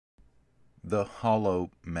The Hollow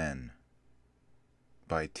Men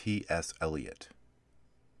by T.S. Eliot.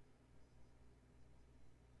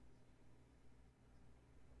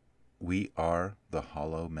 We are the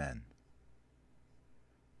hollow men.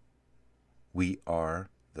 We are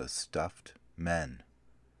the stuffed men,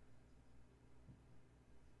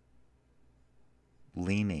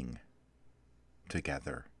 leaning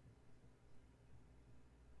together,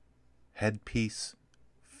 headpiece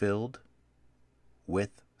filled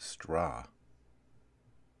with straw.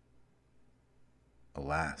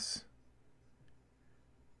 Alas,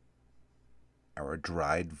 our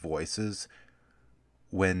dried voices,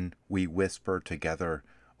 when we whisper together,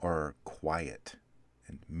 are quiet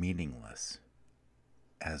and meaningless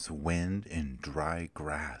as wind in dry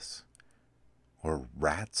grass, or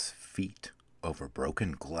rats' feet over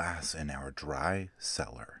broken glass in our dry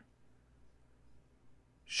cellar.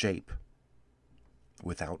 Shape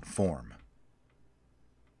without form,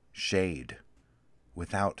 shade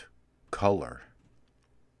without color,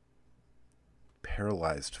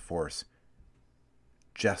 paralyzed force,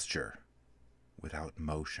 gesture without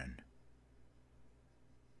motion.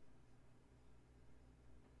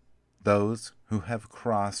 Those who have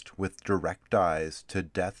crossed with direct eyes to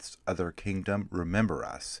death's other kingdom remember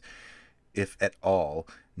us, if at all,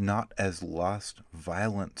 not as lost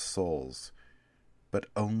violent souls, but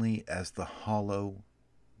only as the hollow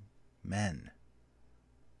men,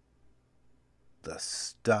 the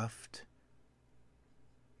stuffed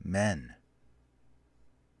men.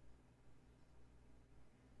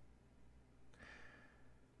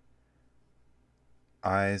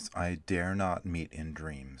 Eyes I dare not meet in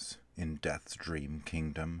dreams, in death's dream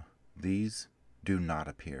kingdom, these do not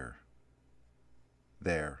appear.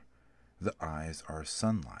 There, the eyes are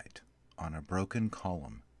sunlight on a broken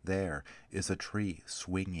column. There is a tree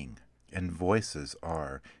swinging, and voices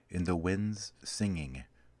are, in the winds singing,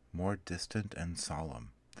 more distant and solemn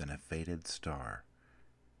than a faded star.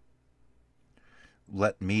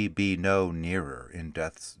 Let me be no nearer in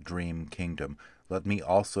death's dream kingdom. Let me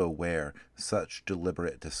also wear such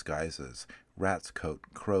deliberate disguises, rat's coat,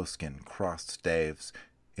 crowskin, crossed staves,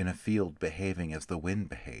 in a field behaving as the wind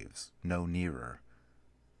behaves, no nearer.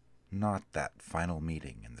 Not that final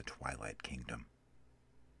meeting in the twilight kingdom.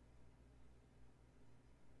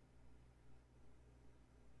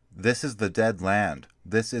 This is the dead land.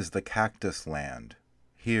 This is the cactus land.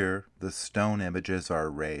 Here the stone images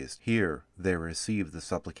are raised. Here they receive the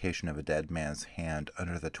supplication of a dead man's hand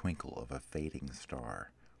under the twinkle of a fading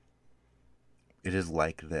star. It is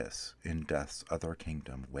like this in death's other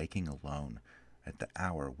kingdom, waking alone at the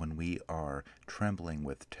hour when we are trembling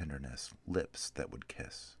with tenderness, lips that would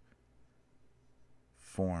kiss,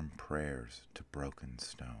 form prayers to broken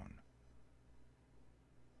stone.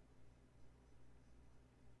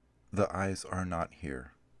 The eyes are not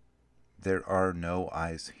here. There are no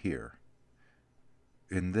eyes here.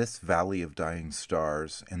 In this valley of dying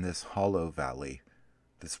stars, in this hollow valley,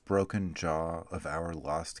 this broken jaw of our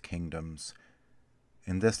lost kingdoms,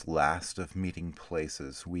 in this last of meeting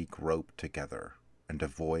places we grope together and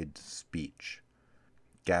avoid speech,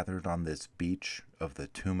 gathered on this beach of the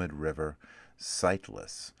tumid river,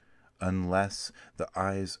 sightless, unless the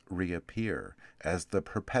eyes reappear as the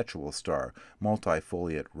perpetual star,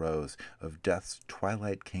 multifoliate rose of death's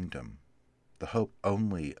twilight kingdom, the hope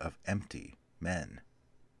only of empty men.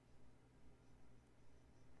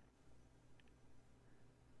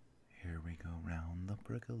 Here we go round the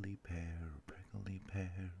prickly pear, prickly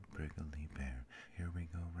pear, prickly pear. Here we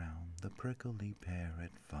go round the prickly pear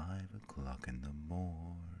at 5 o'clock in the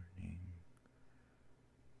morning.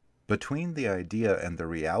 Between the idea and the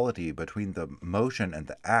reality, between the motion and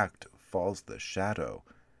the act, falls the shadow.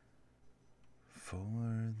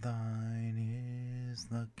 For thine is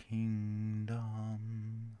the kingdom.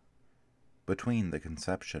 Between the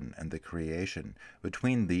conception and the creation,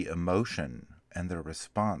 between the emotion and the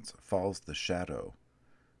response, falls the shadow.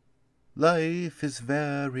 Life is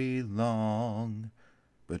very long.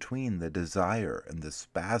 Between the desire and the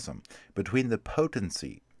spasm, between the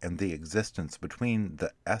potency and the existence, between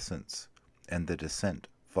the essence and the descent,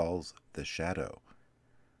 falls the shadow.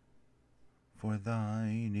 For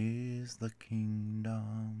thine is the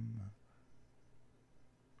kingdom.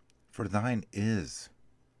 For thine is,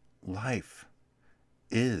 life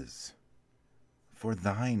is. For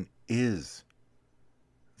thine is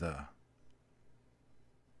the.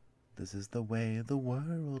 This is the way the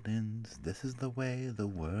world ends. This is the way the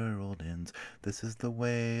world ends. This is the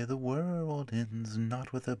way the world ends.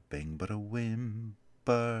 Not with a bang but a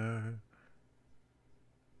whimper.